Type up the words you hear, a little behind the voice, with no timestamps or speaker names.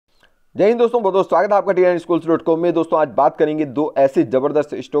जय हिंद दोस्तों, बहुत बहुत स्वागत है आपका TNSchools.com में। दोस्तों आज बात करेंगे दो ऐसे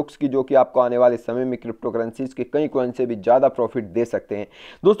जबरदस्त स्टॉक्स की जो कि आपको आने वाले समय में क्रिप्टो करेंसीज के कई कॉइन से भी ज्यादा प्रॉफिट दे सकते हैं।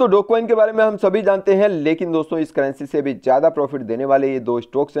 दोस्तों डोककॉइन के बारे में हम सभी जानते हैं, लेकिन दोस्तों इस करेंसी से भी ज्यादा प्रॉफिट देने वाले ये दो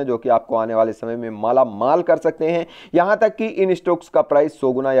स्टॉक्स हैं जो कि आपको आने वाले समय में माला माल कर सकते हैं। यहां तक कि इन स्टॉक्स का प्राइस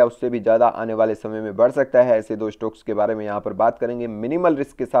 100 गुना या उससे भी ज्यादा आने वाले समय में बढ़ सकता है। ऐसे दो स्टॉक्स के बारे में यहाँ पर बात करेंगे। मिनिमल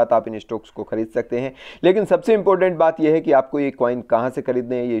रिस्क के साथ आप इन स्टॉक्स को खरीद सकते हैं, लेकिन सबसे इंपॉर्टेंट बात यह है कि आपको ये कॉइन कहां से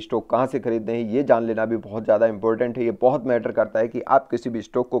खरीदने हैं, ये स्टॉक कहां से खरीदने हैं, ये जान लेना भी बहुत ज़्यादा इंपॉर्टेंट है। ये बहुत मैटर करता है कि आप किसी भी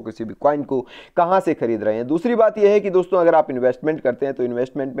स्टॉक को, किसी भी कॉइन को कहां से खरीद रहे हैं। दूसरी बात यह है कि दोस्तों अगर आप इन्वेस्टमेंट करते हैं तो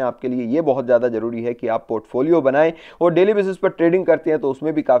इन्वेस्टमेंट में आपके लिए ये बहुत ज़्यादा जरूरी है कि आप पोर्टफोलियो बनाएं, और डेली बेसिस पर ट्रेडिंग करते हैं तो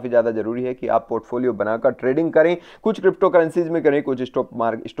उसमें भी काफ़ी ज़्यादा जरूरी है कि आप पोर्टफोलियो बनाकर ट्रेडिंग करें। कुछ क्रिप्टो करेंसीज में करें, कुछ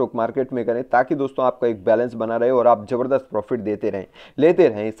स्टॉक मार्केट में करें, ताकि दोस्तों आपका एक बैलेंस बना रहे और आप जबरदस्त प्रॉफिट देते रहें, लेते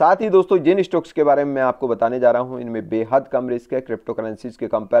रहें। साथ ही दोस्तों जिन स्टॉक्स के बारे में मैं आपको बताने जा रहा हूं इनमें बेहद कम रिस्क है, क्रिप्टो करेंसीज के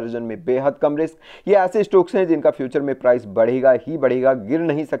कंपैरिजन में बेहद कम रिस्क। ये ऐसे स्टॉक्स हैं जिनका फ्यूचर में प्राइस बढ़ेगा ही बढ़ेगा, गिर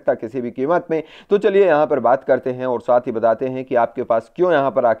नहीं सकता किसी भी कीमत में। तो चलिए यहां पर बात करते हैं और साथ ही बताते हैं कि आपके पास क्यों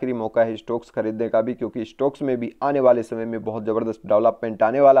यहां पर आखिरी मौका है स्टॉक्स खरीदने का भी, क्योंकि स्टॉक्स में भी आने वाले समय में बहुत जबरदस्त डेवलपमेंट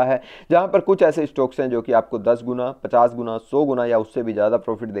आने वाला है, जहां पर कुछ ऐसे स्टॉक्स हैं जो कि आपको 10 गुना, 50 गुना, 100 गुना या उससे भी ज्यादा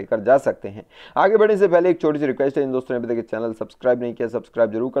प्रॉफिट देकर जा सकते हैं। आगे बढ़ने से पहले एक छोटी सी रिक्वेस्ट है, इन दोस्तों ने अभी तक चैनल सब्सक्राइब नहीं किया,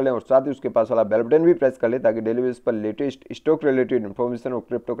 सब्सक्राइब जरूर कर लें और साथ ही उसके पास वाला बेल बटन भी प्रेस कर लें, ताकि डेली बेसिस पर लेटेस्ट स्टॉक रिलेटेड इन्फॉर्मेशन और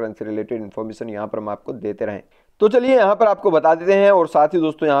क्रिप्टो करेंसी रिलेटेड इन्फॉर्मेशन यहां पर हम आपको देते रहें। तो चलिए यहां पर आपको बता देते हैं और साथ ही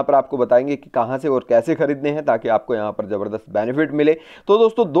दोस्तों यहां पर आपको बताएंगे कि कहां से और कैसे खरीदने हैं, ताकि आपको यहां पर जबरदस्त बेनिफिट मिले। तो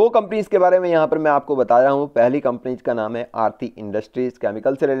दोस्तों दो कंपनीज के बारे में यहां पर मैं आपको बता रहा हूं। पहली कंपनीज का नाम है आरती इंडस्ट्रीज,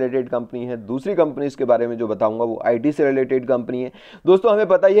 केमिकल से रिलेटेड कंपनी है। दूसरी कंपनीज के बारे में जो बताऊंगा वो आईटी से रिलेटेड कंपनी है। दोस्तों हमें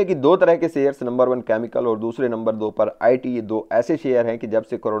पता ही है कि दो तरह के शेयर्स, नंबर 1 केमिकल और दूसरे नंबर 2 पर आईटी, ये दो ऐसे शेयर हैं कि जब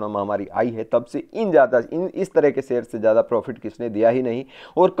से कोरोना महामारी आई है तब से इस तरह के शेयर से ज्यादा प्रॉफिट किसने दिया ही नहीं।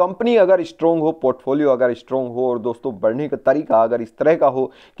 और कंपनी अगर स्ट्रॉन्ग हो, पोर्टफोलियो अगर स्ट्रॉन्ग हो और दोस्तों बढ़ने का तरीका अगर इस तरह का हो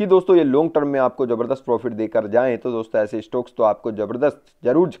कि दोस्तों ये लॉन्ग टर्म में आपको जबरदस्त प्रॉफिट देकर जाएं, तो दोस्तों ऐसे स्टॉक्स तो आपको जबरदस्त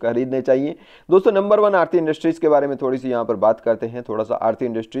जरूर खरीदने चाहिए। दोस्तों नंबर 1 आरती इंडस्ट्रीज के बारे में थोड़ी सी यहां पर बात करते हैं। थोड़ा सा आरती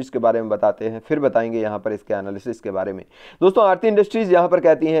इंडस्ट्रीज के बारे में बताते हैं, फिर बताएंगे यहां पर इसके एनालिसिस के बारे में। दोस्तों आरती इंडस्ट्रीज यहां पर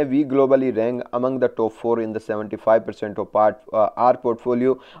कहती हैं, we globally rank among the top 4 in the 75% of our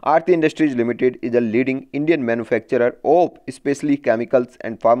portfolio. Aarti industries limited is a leading Indian manufacturer of specially chemicals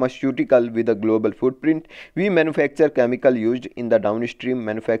and pharmaceutical with a global footprint. We manufacture chemical used in the downstream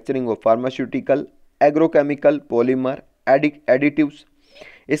manufacturing of pharmaceutical, agrochemical, polymer, additives।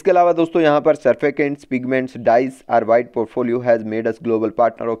 इसके अलावा दोस्तों यहाँ पर सर्फेकेंट्स, pigments, dies are wide portfolio has made us global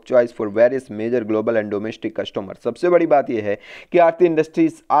partner of choice for various major global and domestic customer. सबसे बड़ी बात यह है कि आरती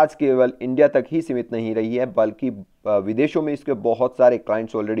इंडस्ट्रीज आज केवल इंडिया तक ही सीमित नहीं रही है, बल्कि विदेशों में इसके बहुत सारे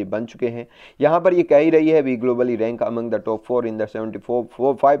क्लाइंट्स ऑलरेडी बन चुके हैं। यहाँ पर ये कह ही रही है, we globally rank among the top 4 in the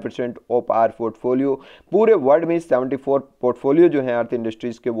 74.5% of our portfolio. पूरे वर्ल्ड में 74 पोर्टफोलियो जो है आरती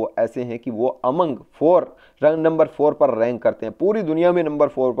इंडस्ट्रीज के वो ऐसे हैं कि वो अमंग 4 नंबर 4 पर रैंक करते हैं, पूरी दुनिया में नंबर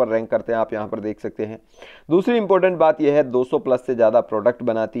 4 पर रैंक करते हैं, आप यहाँ पर देख सकते हैं। दूसरी इंपॉर्टेंट बात यह है, 200 प्लस से ज़्यादा प्रोडक्ट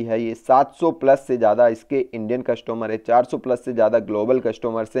बनाती है ये, 700 प्लस से ज़्यादा इसके इंडियन कस्टमर है, 400 प्लस से ज़्यादा ग्लोबल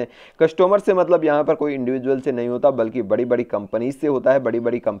कस्टमर्स हैं। कस्टमर से मतलब यहाँ पर कोई इंडिविजुअल से नहीं होता, बल्कि बड़ी बड़ी कंपनीज से होता है। बड़ी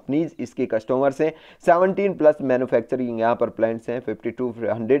बड़ी कंपनीज इसके कस्टमर्स हैं। 17 प्लस मैन्युफैक्चरिंग यहाँ पर प्लांट्स हैं,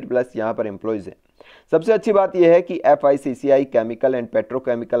 5200 प्लस यहाँ पर एम्प्लॉयज हैं। सबसे अच्छी बात यह है कि FICCI chemical and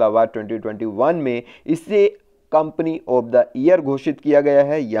petrochemical award 2021 में इसे कंपनी ऑफ द ईयर घोषित किया गया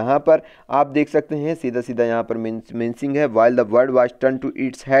है। यहाँ पर आप देख सकते हैं सीधा सीधा यहाँ पर मेंसिंग है, while the world was turn to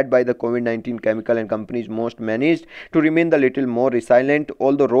its head by the covid chemical and companies most managed to remain the little more resilient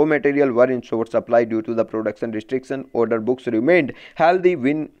although raw material were in short supply due to the production restriction. Order books remained healthy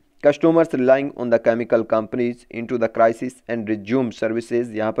win customers relying on the chemical companies into the crisis and resume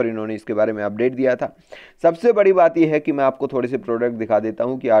services. यहाँ पर इन्होंने इसके बारे में update दिया था। सबसे बड़ी बात यह है कि मैं आपको थोड़े से प्रोडक्ट दिखा देता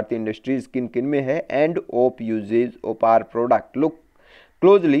हूँ कि आरती इंडस्ट्रीज किन किन में है। End of usage of are product, look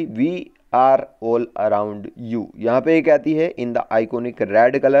closely, we are all around you. यहाँ पे ये कहती है, in the iconic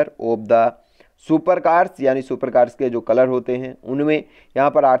red colour of the super cars, यानी सुपर कार्स के जो कलर होते हैं उनमें यहाँ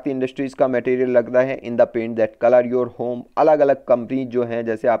पर आरती इंडस्ट्रीज का मटेरियल लगता है। In the paint that colour your home, अलग अलग कंपनी जो हैं,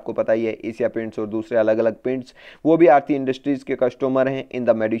 जैसे आपको पता ही है एशिया पेंट्स और दूसरे अलग अलग पेंट्स, वो भी आरती इंडस्ट्रीज के कस्टमर हैं। In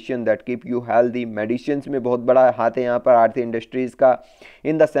the medicine that keep you healthy, medicine में बहुत बड़ा हाथ है यहाँ पर आरती इंडस्ट्रीज का।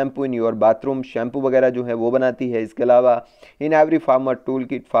 In the shampoo in your bathroom, shampoo वगैरह जो है वो बनाती है। इसके अलावा in every farmer tool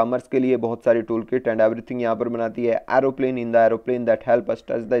kit, farmers के लिए बहुत सारी टूल किट एंड एवरीथिंग यहाँ पर बनाती है। Aeroplane, in the aeroplane that help us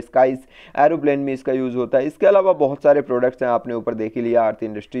touch the skies, aeroplane pipeline में इसका यूज़ होता है। इसके अलावा बहुत सारे प्रोडक्ट्स हैं, आपने ऊपर देख ही लिया, आरती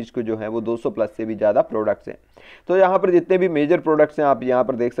इंडस्ट्रीज़ को जो है वो 200 प्लस से भी ज़्यादा प्रोडक्ट्स हैं। तो यहाँ पर जितने भी मेजर प्रोडक्ट्स हैं आप यहाँ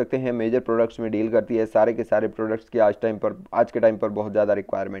पर देख सकते हैं, मेजर प्रोडक्ट्स में डील करती है। सारे के सारे प्रोडक्ट्स की आज के टाइम पर बहुत ज़्यादा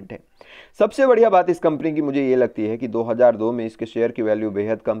रिक्वायरमेंट है। सबसे बढ़िया बात इस कंपनी की मुझे ये लगती है कि 2002 में इसके शेयर की वैल्यू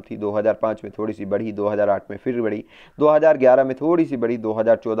बेहद कम थी, 2005 में थोड़ी सी बढ़ी, 2008 में फिर बढ़ी, 2011 में थोड़ी सी बढ़ी,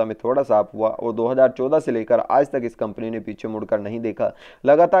 2014 में थोड़ा सा अप हुआ और 2014 से लेकर आज तक इस कंपनी ने पीछे मुड़कर नहीं देखा।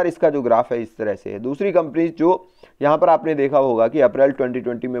 लगातार इसका जो ग्राफ है इस तरह से है। दूसरी कंपनी जो यहाँ पर आपने देखा होगा कि अप्रैल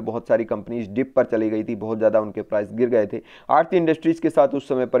 2020 में बहुत सारी कंपनीज डिप पर चली गई थी, बहुत ज़्यादा उनके प्राइस गिर गए थे। आरती इंडस्ट्रीज के साथ उस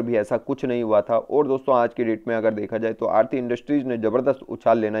समय पर भी ऐसा कुछ नहीं हुआ था। और दोस्तों आज की डेट में अगर देखा जाए तो आरती इंडस्ट्रीज ने ज़बरदस्त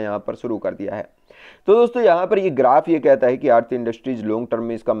उछाल लेना यहाँ पर शुरू कर दिया है। तो दोस्तों यहाँ पर ये ग्राफ ये कहता है कि आरती इंडस्ट्रीज लॉन्ग टर्म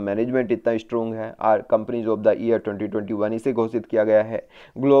में इसका मैनेजमेंट इतना स्ट्रॉन्ग है। कंपनीज ऑफ द ईयर 2021 इसे घोषित किया गया है।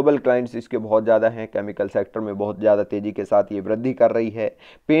 ग्लोबल क्लाइंट्स इसके बहुत ज़्यादा हैं, केमिकल सेक्टर में बहुत ज़्यादा तेज़ी के साथ ये वृद्धि कर रही है।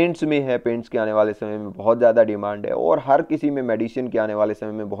 पेंट्स में है, पेंट्स के आने वाले समय में बहुत ज़्यादा डिमांड है और हर किसी में मेडिसिन के आने वाले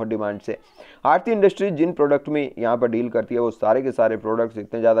समय में बहुत डिमांड से आरती इंडस्ट्रीज जिन प्रोडक्ट में यहाँ पर डील करती है वो सारे के सारे प्रोडक्ट्स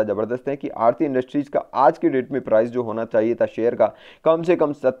इतने ज़्यादा ज़बरदस्त हैं कि आरती इंडस्ट्रीज का आज की डेट में प्राइस जो होना चाहिए था शेयर का कम से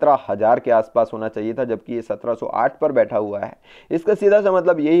कम 17,000 के आसपास होना चाहिए था, जबकि ये 1708 पर बैठा हुआ है। इसका सीधा सा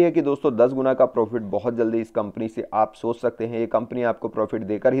मतलब यही है कि दोस्तों 10 गुना का प्रॉफिट बहुत जल्दी इस कंपनी से आप सोच सकते हैं। ये कंपनी आपको प्रॉफिट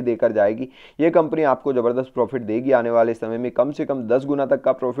देकर ही देकर जाएगी। ये कंपनी आपको ज़बरदस्त प्रॉफिट देगी, आने वाले समय में कम से कम 10 गुना तक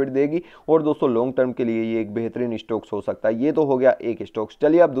का प्रॉफिट देगी। और दोस्तों लॉन्ग टर्म के लिए ये एक बेहतरीन स्टॉक्स हो सकता है। ये तो हो गया एक स्टॉक्स।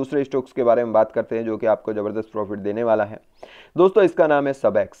 चलिए अब दूसरे स्टॉक्स के बारे में बात करते हैं जो कि आपको ज़बरदस्त प्रॉफिट देने वाला है। दोस्तों इसका नाम है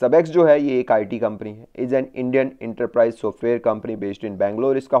सबेक्स। सबेक्स जो है ये एक आईटी कंपनी है, is an Indian enterprise software company based in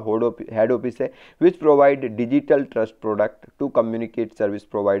Bangalore. इसका हेड ऑफिस है which provide digital trust product to communicate service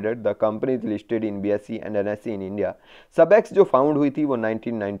provider. The company is listed in BSE and NSE in India. सबेक्स जो found हुई थी वो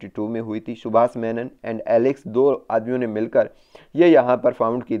 1992 में हुई थी। सुभाष मेनन एंड एलेक्स दो आदमियों ने मिलकर ये यहाँ पर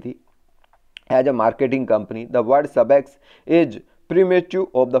फाउंड की थी as a marketing company. The word सबेक्स is प्रीमेच्यू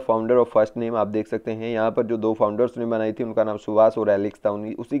of the founder of first name. आप देख सकते हैं यहाँ पर जो दो फाउंडर्स ने बनाई थी उनका नाम सुभाष और एलेक्स था,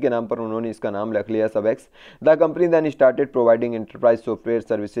 उसी के नाम पर उन्होंने इसका नाम रख लिया सबेक्स। The company then started providing enterprise software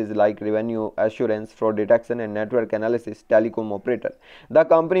services like revenue assurance, fraud detection and network analysis, telecom operator. The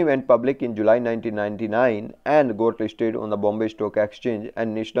company went public in July 1999 and goat listed on the Bombay stock exchange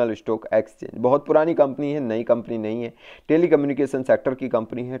and national stock exchange. बहुत पुरानी company है, नई company नहीं है। Telecommunication sector की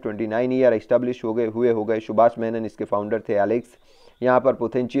company है। 29 year establish हो गए। सुभाष मेनन इसके फाउंडर थे। एलेक्स यहाँ पर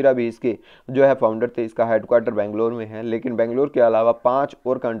पुथेंचीरा भी इसके जो है फाउंडर थे। इसका हेडक्वार्टर बेंगलोर में है, लेकिन बेंगलोर के अलावा 5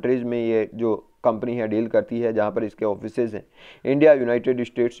 और कंट्रीज़ में ये जो कंपनी है डील करती है, जहाँ पर इसके ऑफिसेज हैं। India, United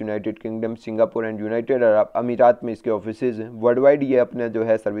states, United kingdom, Singapore and United Arab अमीरात में इसके ऑफिसेज हैं। वर्ल्ड वाइड ये अपने जो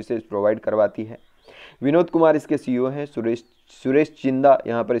है सर्विसेज प्रोवाइड करवाती है। विनोद कुमार इसके सीईओ हैं। सुरेश चिंदा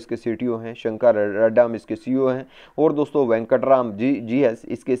यहाँ पर इसके सीटीओ हैं। शंकर रड्डाम इसके सीईओ हैं। और दोस्तों वेंकटराम जीएस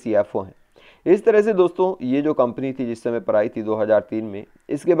इसके सीएफओ हैं। इस तरह से दोस्तों ये जो कंपनी थी जिस समय पर आई थी 2003 में,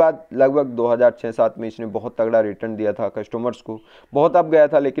 इसके बाद लगभग 2006-07 में इसने बहुत तगड़ा रिटर्न दिया था कस्टमर्स को, बहुत अप गया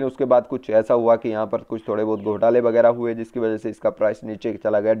था। लेकिन उसके बाद कुछ ऐसा हुआ कि यहाँ पर कुछ थोड़े बहुत घोटाले वगैरह हुए जिसकी वजह से इसका प्राइस नीचे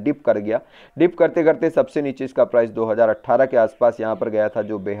चला गया, डिप कर गया। डिप करते करते सबसे नीचे इसका प्राइस 2018 के आसपास यहाँ पर गया था,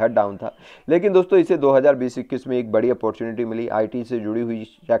 जो बेहद डाउन था। लेकिन दोस्तों इसे 2020-21 में एक बड़ी अपॉर्चुनिटी मिली। IT से जुड़ी हुई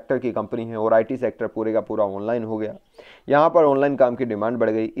सेक्टर की कंपनी है और IT सेक्टर पूरे का पूरा ऑनलाइन हो गया। यहाँ पर ऑनलाइन काम की डिमांड बढ़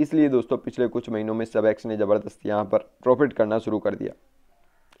गई, इसलिए दोस्तों पिछले कुछ महीनों में सबेक्स ने ज़बरदस्त यहाँ पर प्रॉफिट करना शुरू कर दिया।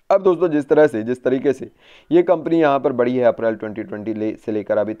 अब दोस्तों जिस तरीके से ये कंपनी यहाँ पर बढ़ी है अप्रैल 2020 से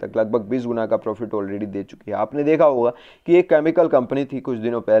लेकर अभी तक लगभग 20 गुना का प्रॉफिट ऑलरेडी दे चुकी है। आपने देखा होगा कि एक केमिकल कंपनी थी कुछ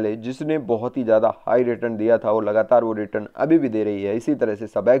दिनों पहले जिसने बहुत ही ज़्यादा हाई रिटर्न दिया था और लगातार वो रिटर्न अभी भी दे रही है। इसी तरह से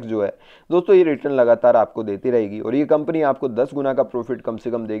सबेक्स जो है दोस्तों ये रिटर्न लगातार आपको देती रहेगी और ये कंपनी आपको 10 गुना का प्रॉफिट कम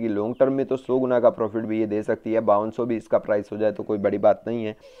से कम देगी। लॉन्ग टर्म में तो 100 गुना का प्रॉफिट भी ये दे सकती है। 5200 भी इसका प्राइस हो जाए तो कोई बड़ी बात नहीं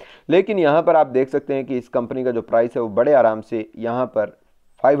है। लेकिन यहाँ पर आप देख सकते हैं कि इस कंपनी का जो प्राइस है वो बड़े आराम से यहाँ पर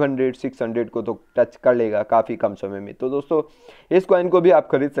 500-600 को तो टच कर लेगा काफ़ी कम समय में। तो दोस्तों इस कॉइन को भी आप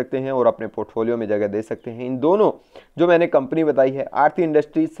खरीद सकते हैं और अपने पोर्टफोलियो में जगह दे सकते हैं। इन दोनों जो मैंने कंपनी बताई है आरती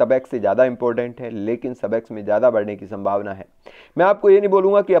इंडस्ट्रीज सबेक्स से ज़्यादा इंपॉर्टेंट है, लेकिन सबेक्स में ज़्यादा बढ़ने की संभावना है। मैं आपको ये नहीं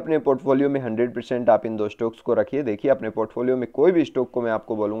बोलूँगा कि अपने पोर्टफोलियो में 100% आप इन दो स्टॉक्स को रखिए। देखिए अपने पोर्टफोलियो में कोई भी स्टॉक को मैं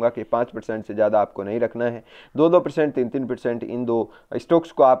आपको बोलूँगा कि 5% से ज़्यादा आपको नहीं रखना है। 2-2%, 3-3% इन दो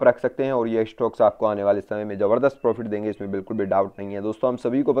स्टॉक्स को आप रख सकते हैं और ये स्टॉक्स आपको आने वाले समय में ज़बरदस्त प्रॉफिट देंगे, इसमें बिल्कुल भी डाउट नहीं है। दोस्तों हम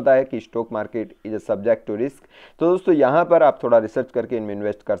सभी को पता है कि stock market is a subject to risk, तो दोस्तों यहाँ पर आप थोड़ा रिसर्च करके इनमें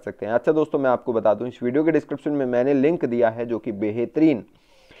इन्वेस्ट कर सकते हैं। अच्छा दोस्तों मैं आपको बता दूं इस वीडियो के डिस्क्रिप्शन में मैंने लिंक दिया है जो कि बेहतरीन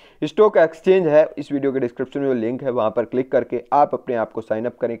स्टॉक एक्सचेंज है, इस वीडियो के डिस्क्रिप्शन में लिंक है, वहां पर क्लिक करके आप अपने आप को साइन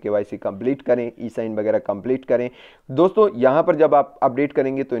अप करें, केवाईसी कंप्लीट करें, ई साइन वगैरह कंप्लीट करें। दोस्तों यहां पर जब आप अपडेट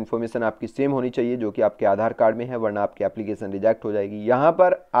करेंगे तो इन्फॉर्मेशन आपकी सेम होनी चाहिए जो कि आपके आधार कार्ड में है, वरना आपकी एप्लीकेशन रिजेक्ट हो जाएगी। यहां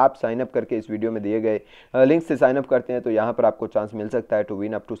पर आप साइन अप करके इस वीडियो में दिए गए लिंक से साइन अप करते हैं तो यहां पर आपको चांस मिल सकता है to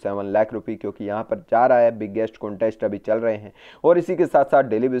win up to 7 lakh रुपये, क्योंकि यहां पर जा रहा है बिगेस्ट कॉन्टेस्ट अभी चल रहे हैं। और इसी के साथ साथ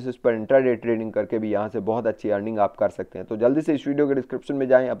डेली बेसिस पर इंट्राडे ट्रेडिंग करके भी यहां से बहुत अच्छी अर्निंग आप कर सकते हैं। तो जल्दी से इस वीडियो के डिस्क्रिप्शन में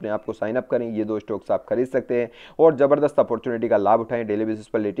जाएं, अपने आप को साइन अप करें, ये 2 स्टॉक्स आप खरीद सकते हैं और जबरदस्त अपॉर्चुनिटी का लाभ उठाएं। डेली बेसिस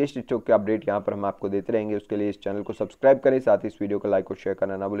पर लेटेस्ट स्टॉक के अपडेट यहां पर हम आपको देते रहेंगे। उसके लिए इस चैनल को सब्सक्राइब करें, साथ ही इस वीडियो को लाइक और शेयर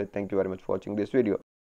करना ना भूलें। Thank you very much for watching this video.